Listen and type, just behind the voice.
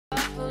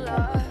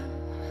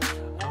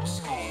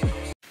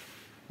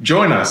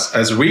Join us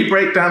as we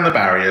break down the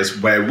barriers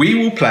where we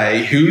will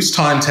play Whose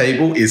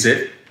Timetable Is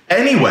It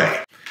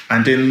Anyway?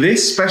 And in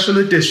this special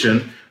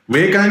edition,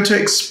 we're going to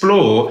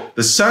explore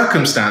the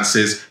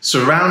circumstances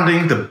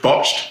surrounding the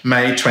botched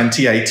May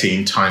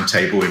 2018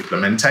 timetable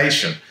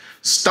implementation,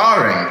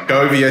 starring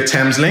Govia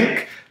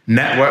THAMESLINK,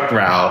 Network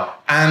Rail,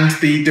 and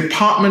the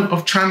Department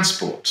of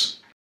Transport.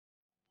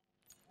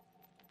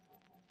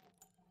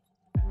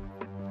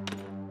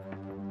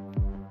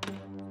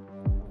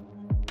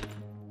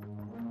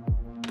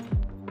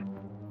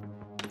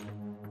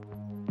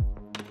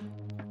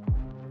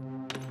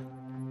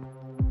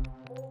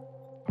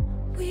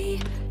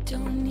 We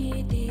don't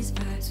need these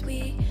vibes.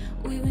 We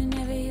were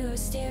never your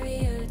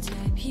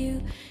stereotype.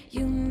 You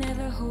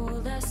never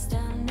hold us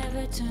down,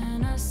 never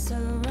turn us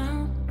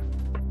around.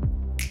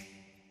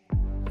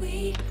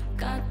 We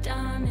got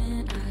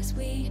diamond eyes.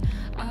 We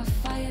are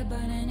fire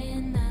burning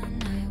in the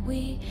night.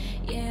 We're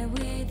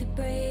the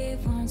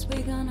brave ones.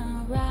 We're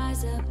gonna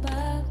rise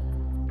above.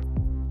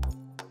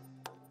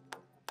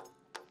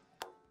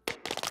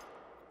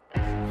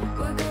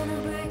 We're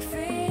gonna break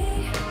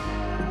free.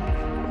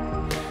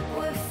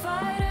 We're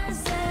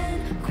fighters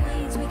and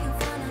queens. We can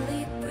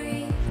finally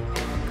breathe.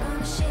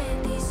 Gonna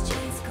shed these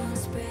chains, gonna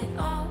spread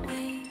our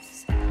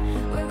wings.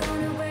 We're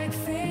gonna break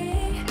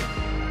free.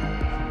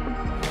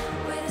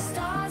 We're the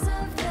stars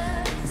of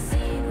the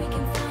scene. We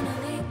can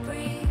finally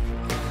breathe.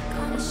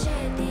 Gonna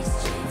shed these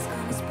chains,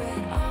 gonna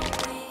spread our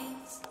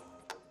wings.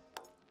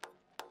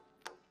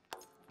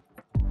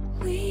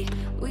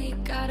 We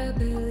gotta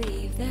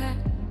believe that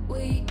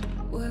we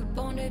were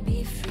born to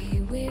be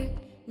free. We're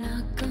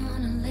not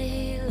gonna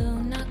lay low,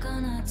 not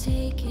gonna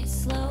take it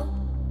slow.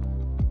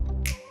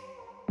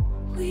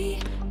 We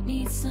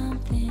need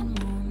something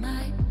more,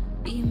 might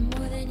be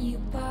more than you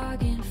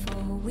bargained for.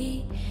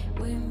 We're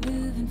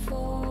moving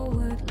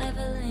forward,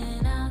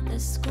 leveling out the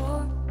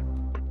score.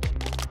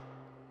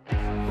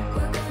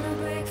 We're gonna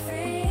break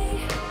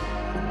free.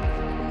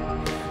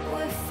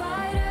 We're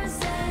fighters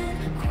and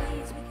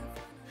queens.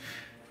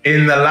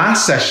 In the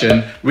last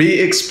session, we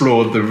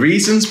explored the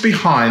reasons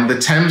behind the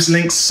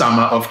THAMESLINK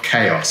Summer of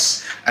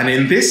Chaos. And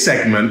in this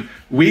segment,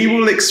 we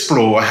will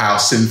explore how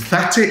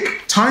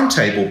synthetic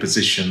timetable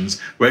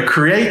positions were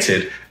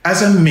created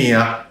as a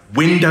mere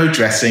window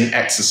dressing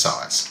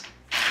exercise.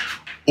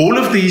 All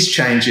of these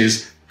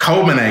changes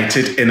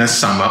culminated in a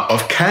summer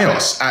of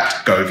chaos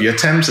at Govia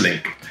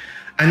THAMESLINK.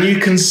 And you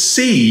can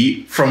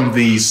see from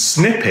these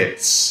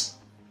snippets,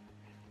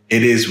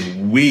 it is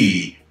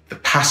we, the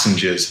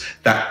passengers,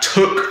 that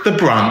took the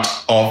brunt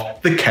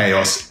of the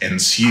chaos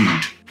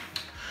ensued.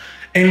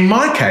 In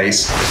my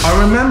case,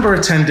 I remember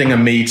attending a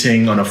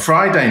meeting on a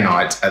Friday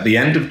night at the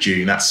end of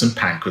June at St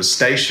Pancras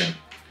Station.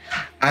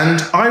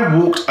 And I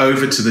walked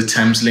over to the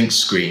THAMESLINK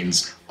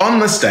screens on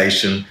the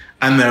station,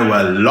 and there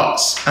were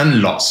lots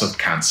and lots of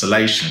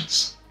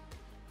cancellations.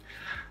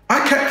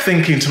 I kept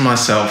thinking to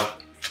myself,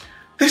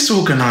 this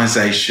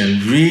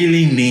organisation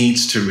really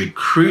needs to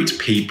recruit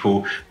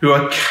people who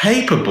are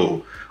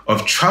capable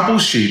of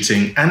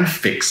troubleshooting and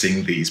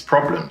fixing these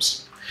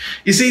problems.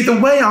 You see, the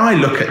way I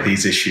look at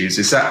these issues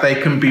is that they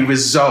can be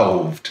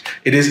resolved.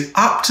 It is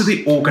up to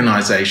the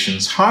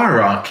organisation's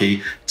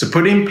hierarchy to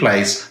put in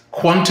place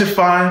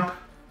quantifiable,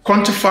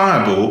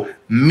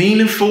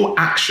 meaningful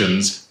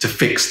actions to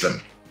fix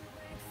them.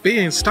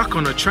 Being stuck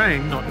on a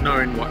train, not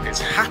knowing what is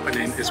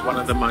happening, is one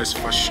of the most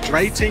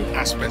frustrating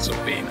aspects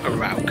of being a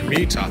rail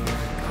commuter.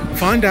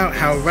 Find out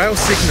how rail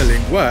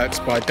signalling works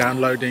by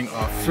downloading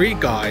our free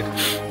guide,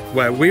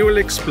 where we will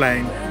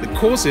explain the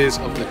causes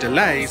of the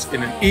delays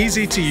in an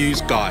easy-to-use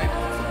guide.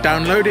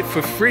 Download it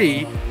for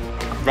free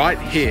right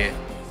here.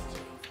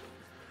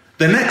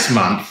 The next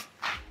month,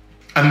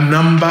 a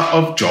number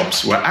of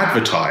jobs were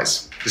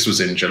advertised. This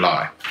was in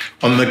July,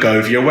 on the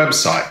Govia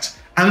website,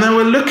 and they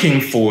were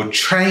looking for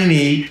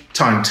trainee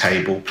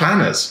timetable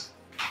planners.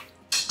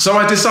 So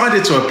I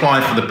decided to apply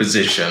for the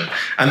position,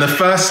 and the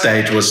first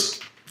stage was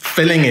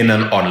filling in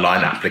an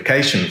online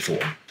application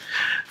form.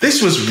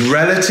 This was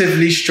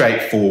relatively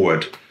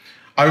straightforward.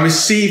 I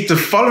received the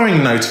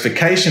following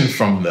notification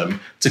from them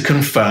to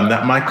confirm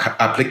that my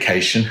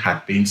application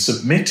had been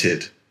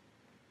submitted.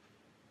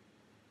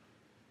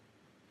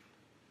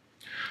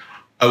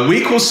 A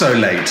week or so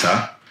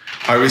later,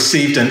 I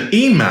received an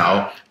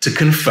email to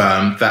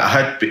confirm that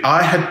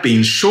I had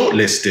been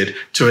shortlisted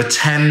to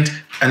attend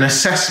an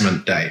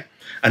assessment day,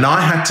 and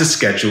I had to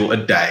schedule a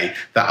day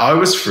that I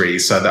was free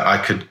so that I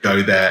could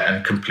go there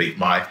and complete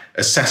my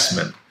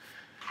assessment.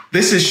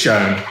 This is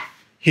shown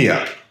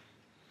here.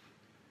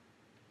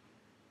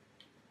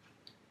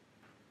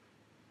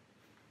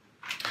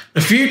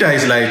 A few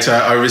days later,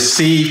 I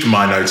received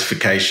my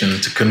notification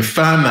to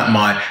confirm that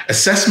my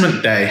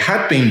assessment day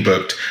had been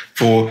booked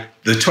for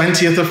the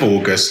 20th of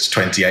August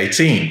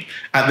 2018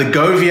 at the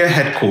Govia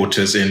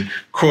headquarters in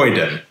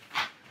Croydon.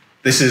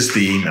 This is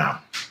the email.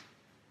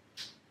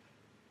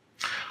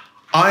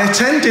 I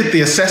attended the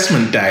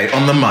assessment day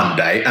on the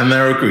Monday, and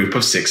there were a group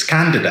of 6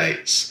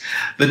 candidates.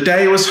 The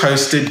day was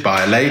hosted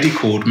by a lady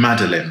called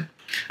Madeline,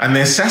 and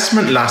the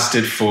assessment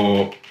lasted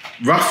for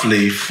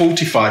roughly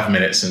 45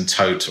 minutes in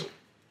total.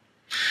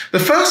 The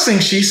first thing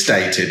she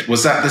stated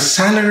was that the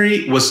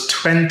salary was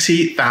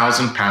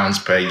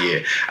 £20,000 per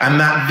year and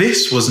that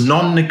this was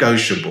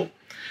non-negotiable.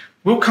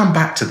 We'll come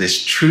back to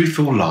this truth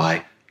or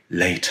lie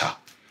later.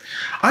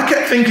 I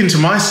kept thinking to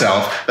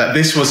myself that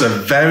this was a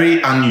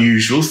very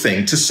unusual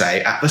thing to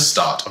say at the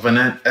start of an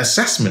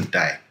assessment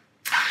day.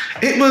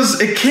 It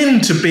was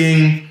akin to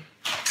being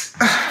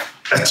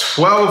a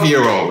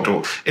 12-year-old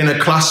or in a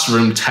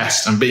classroom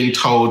test and being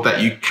told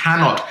that you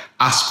cannot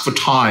ask for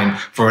time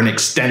for an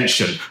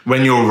extension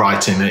when you're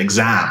writing an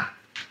exam.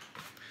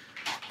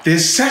 The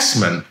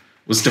assessment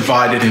was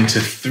divided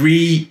into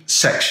 3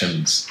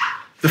 sections.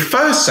 The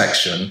first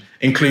section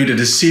included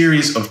a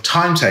series of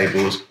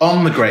timetables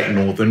on the Great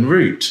Northern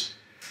Route.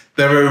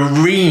 There are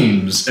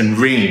reams and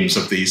reams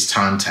of these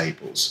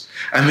timetables,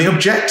 and the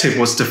objective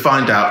was to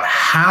find out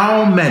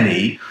how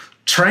many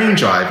train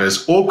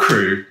drivers or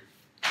crew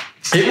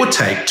it would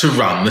take to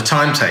run the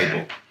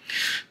timetable.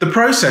 The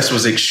process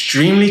was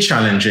extremely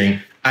challenging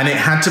and it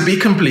had to be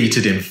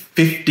completed in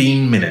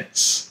 15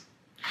 minutes.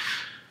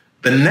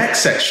 The next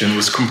section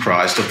was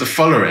comprised of the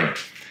following.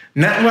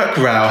 Network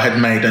Rail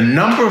had made a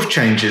number of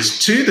changes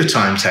to the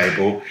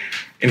timetable.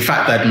 In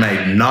fact, they'd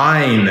made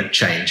 9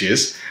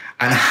 changes.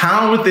 And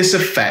how would this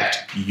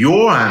affect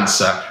your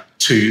answer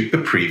to the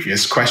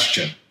previous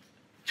question?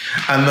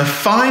 And the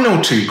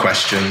final 2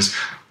 questions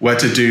were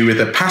to do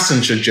with a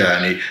passenger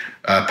journey,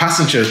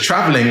 passengers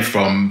travelling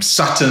from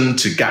Sutton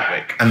to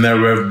Gatwick. And there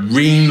were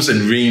reams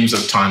and reams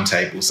of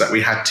timetables that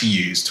we had to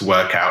use to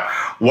work out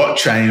what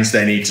trains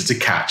they needed to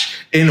catch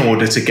in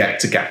order to get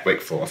to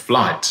Gatwick for a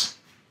flight.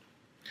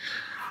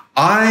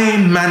 I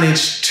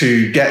managed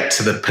to get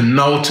to the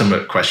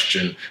penultimate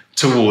question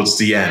towards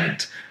the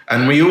end,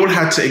 and we all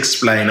had to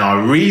explain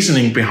our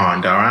reasoning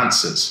behind our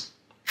answers.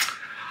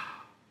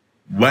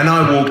 When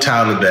I walked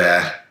out of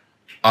there,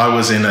 I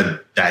was in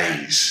a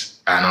daze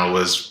and I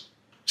was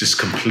just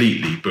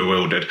completely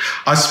bewildered.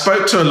 I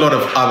spoke to a lot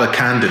of other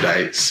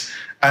candidates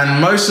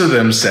and most of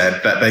them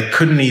said that they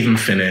couldn't even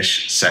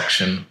finish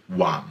section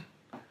 1.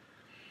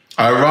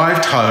 I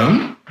arrived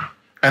home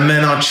and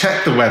then I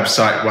checked the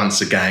website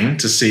once again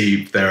to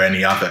see if there are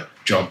any other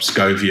jobs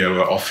Govio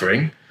were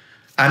offering.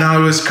 And I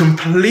was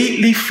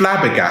completely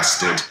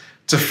flabbergasted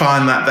to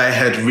find that they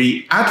had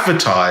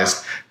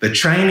re-advertised the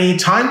trainee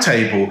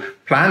timetable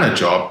planner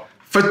job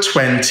for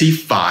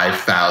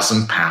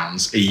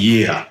 £25,000 a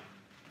year.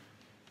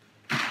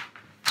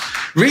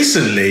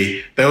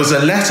 Recently, there was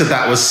a letter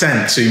that was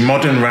sent to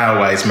Modern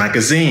Railways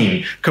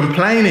magazine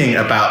complaining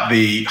about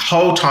the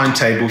whole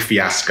timetable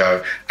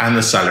fiasco and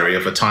the salary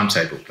of a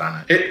timetable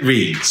planner. It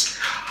reads,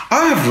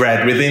 I have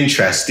read with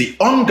interest the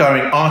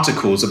ongoing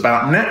articles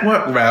about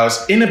Network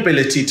Rail's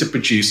inability to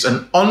produce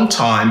an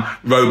on-time,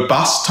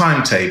 robust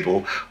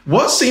timetable.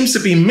 What seems to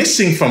be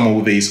missing from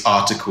all these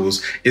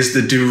articles is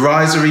the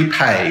derisory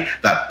pay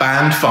that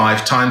Band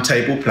 5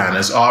 timetable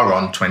planners are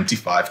on,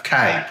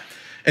 25k.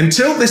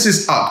 Until this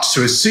is upped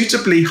to a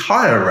suitably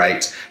higher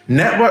rate,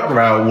 Network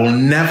Rail will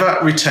never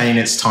retain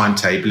its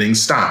timetabling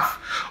staff.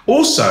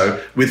 Also,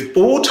 with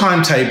all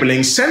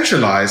timetabling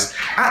centralised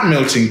at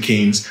Milton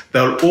Keynes,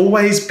 there'll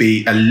always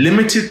be a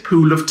limited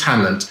pool of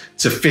talent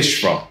to fish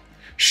from.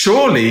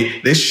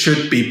 Surely this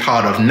should be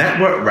part of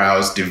Network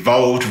Rail's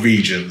devolved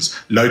regions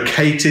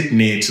located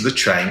near to the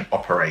train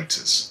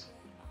operators.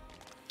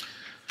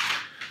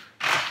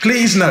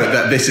 Please note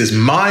that this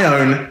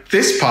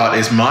part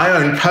is my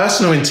own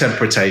personal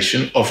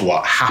interpretation of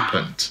what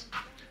happened.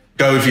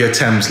 Govio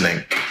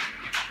THAMESLINK.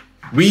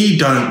 We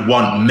don't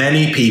want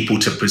many people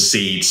to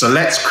proceed, so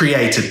let's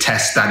create a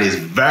test that is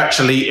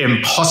virtually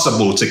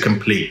impossible to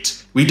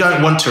complete. We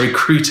don't want to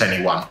recruit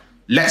anyone.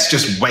 Let's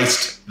just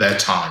waste their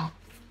time.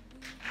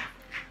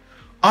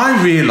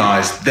 I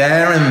realised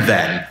there and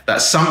then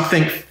that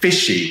something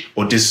fishy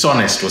or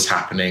dishonest was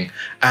happening,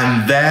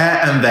 and there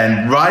and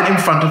then, right in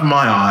front of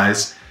my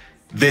eyes,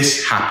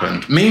 this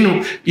happened.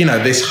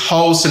 This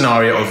whole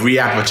scenario of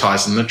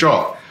re-advertising the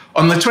job.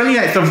 On the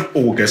 28th of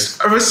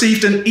August, I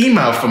received an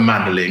email from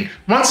Madeline,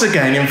 once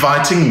again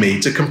inviting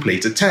me to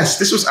complete a test.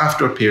 This was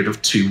after a period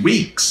of 2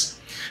 weeks.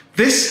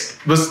 This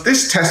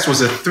test was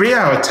a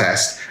 3-hour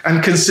test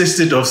and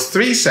consisted of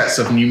 3 sets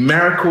of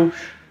numerical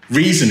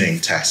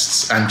reasoning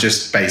tests and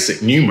just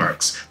basic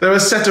numerics. There were a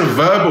set of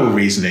verbal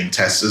reasoning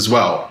tests as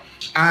well,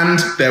 and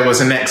there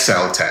was an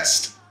Excel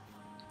test.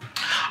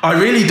 I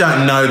really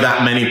don't know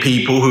that many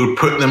people who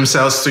put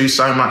themselves through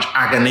so much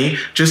agony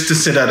just to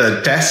sit at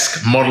a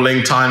desk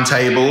modelling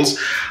timetables.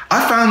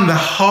 I found the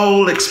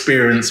whole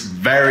experience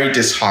very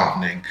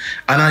disheartening,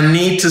 and I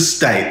need to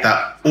state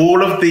that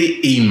all of the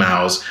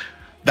emails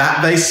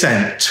that they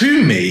sent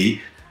to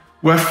me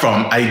were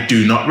from a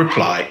do not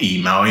reply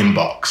email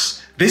inbox.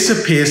 This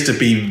appears to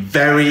be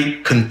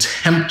very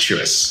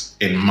contemptuous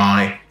in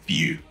my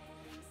view.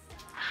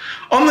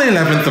 On the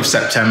 11th of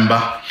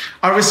September,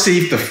 I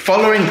received the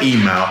following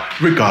email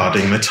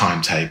regarding the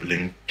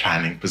timetabling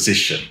planning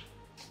position.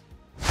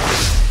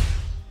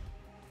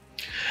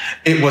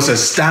 It was a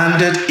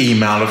standard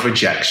email of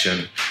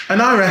rejection,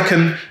 and I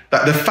reckon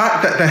that the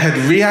fact that they had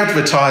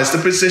re-advertised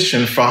the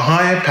position for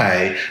higher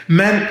pay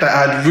meant that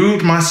I'd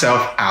ruled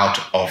myself out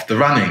of the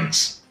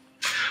runnings.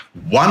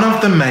 One of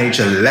the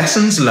major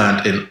lessons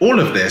learned in all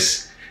of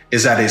this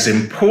is that it's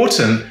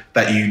important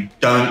that you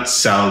don't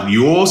sell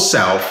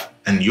yourself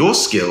and your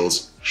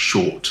skills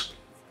short.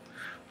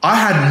 I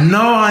had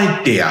no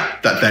idea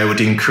that they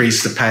would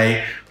increase the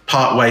pay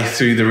partway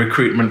through the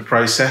recruitment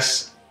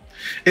process.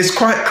 It's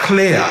quite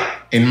clear,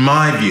 in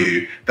my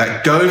view,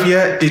 that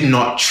Govia did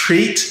not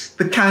treat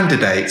the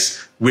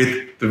candidates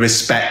with the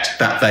respect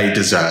that they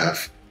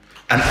deserve.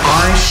 And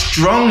I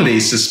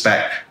strongly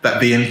suspect that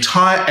the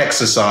entire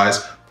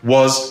exercise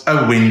was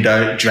a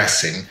window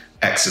dressing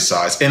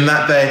exercise, in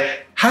that they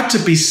had to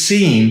be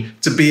seen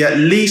to be at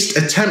least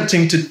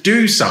attempting to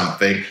do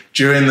something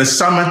during the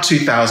summer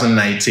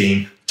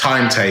 2018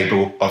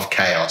 timetable of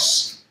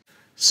chaos.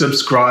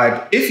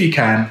 Subscribe if you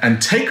can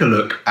and take a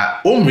look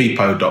at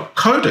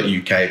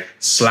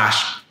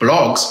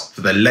ormrepo.co.uk/blogs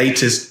for the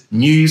latest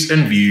news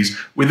and views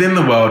within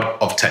the world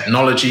of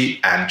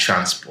technology and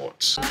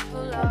transport.